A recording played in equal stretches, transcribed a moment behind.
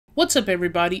What's up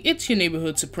everybody, it's your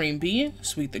neighborhood supreme being,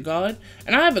 Sweet the God,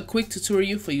 and I have a quick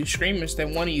tutorial for you streamers that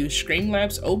want to use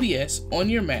Streamlabs OBS on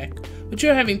your Mac, but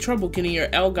you're having trouble getting your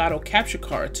Elgato Capture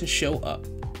Card to show up.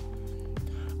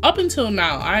 Up until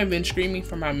now, I have been streaming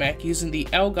from my Mac using the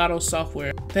Elgato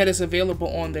software that is available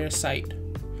on their site.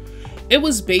 It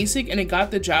was basic and it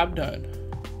got the job done.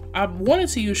 I wanted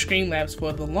to use Streamlabs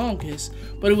for the longest,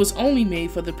 but it was only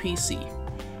made for the PC.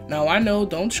 Now I know,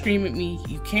 don't scream at me,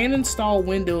 you can install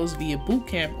Windows via Boot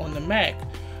Camp on the Mac,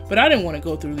 but I didn't want to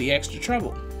go through the extra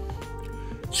trouble.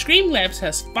 Streamlabs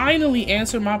has finally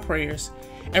answered my prayers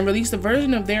and released a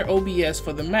version of their OBS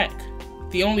for the Mac.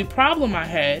 The only problem I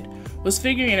had was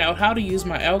figuring out how to use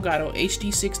my Elgato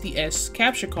HD60s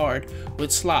Capture Card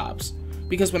with slobs,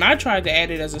 because when I tried to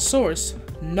add it as a source,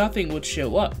 nothing would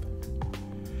show up.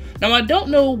 Now I don't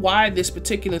know why this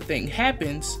particular thing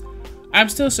happens. I'm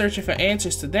still searching for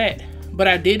answers to that, but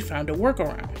I did find a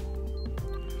workaround.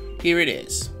 Here it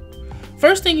is.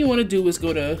 First thing you want to do is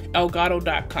go to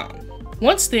elgato.com.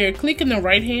 Once there, click in the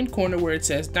right hand corner where it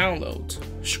says downloads.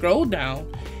 Scroll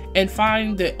down and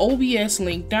find the OBS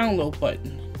link download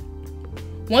button.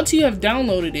 Once you have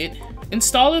downloaded it,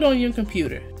 install it on your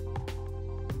computer.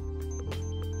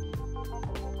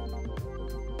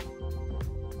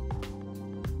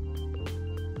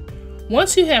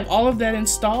 Once you have all of that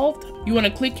installed, you want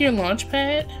to click your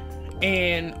launchpad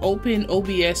and open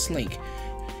OBS link.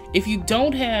 If you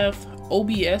don't have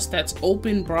OBS, that's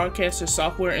Open Broadcaster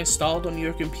Software, installed on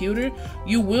your computer,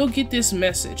 you will get this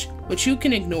message, but you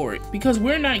can ignore it because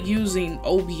we're not using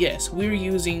OBS, we're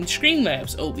using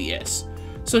Streamlabs OBS.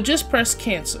 So just press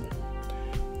cancel.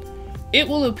 It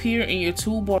will appear in your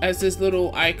toolbar as this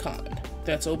little icon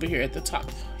that's over here at the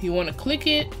top. You want to click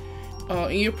it.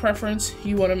 In your preference,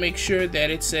 you want to make sure that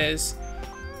it says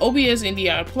OBS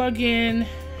NDI plugin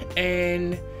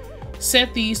and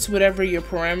set these to whatever your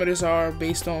parameters are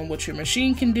based on what your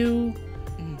machine can do.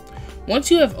 Once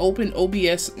you have opened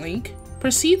OBS link,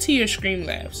 proceed to your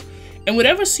Streamlabs, and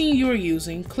whatever scene you are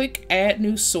using, click add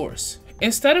new source.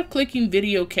 Instead of clicking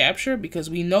video capture, because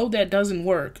we know that doesn't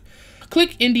work,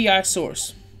 click NDI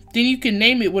source. Then you can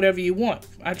name it whatever you want.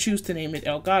 I choose to name it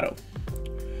Elgato.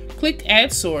 Click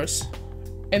add source,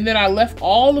 and then I left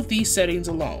all of these settings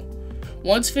alone.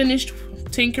 Once finished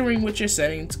tinkering with your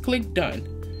settings, click done.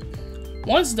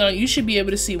 Once done, you should be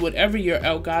able to see whatever your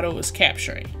Elgato is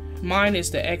capturing. Mine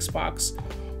is the Xbox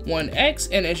One X,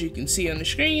 and as you can see on the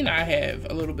screen, I have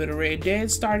a little bit of Red Dead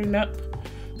starting up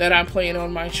that I'm playing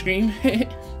on my stream.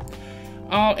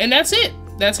 And that's it.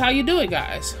 That's how you do it,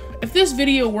 guys. If this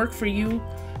video worked for you,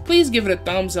 please give it a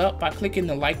thumbs up by clicking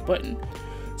the like button.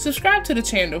 Subscribe to the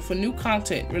channel for new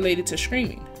content related to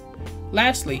streaming.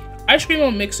 Lastly, I stream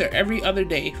on Mixer every other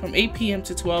day from 8 PM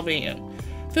to 12 AM.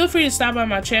 Feel free to stop by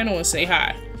my channel and say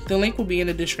hi. The link will be in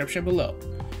the description below.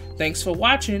 Thanks for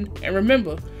watching, and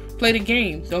remember, play the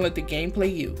game, don't let the game play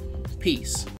you. Peace.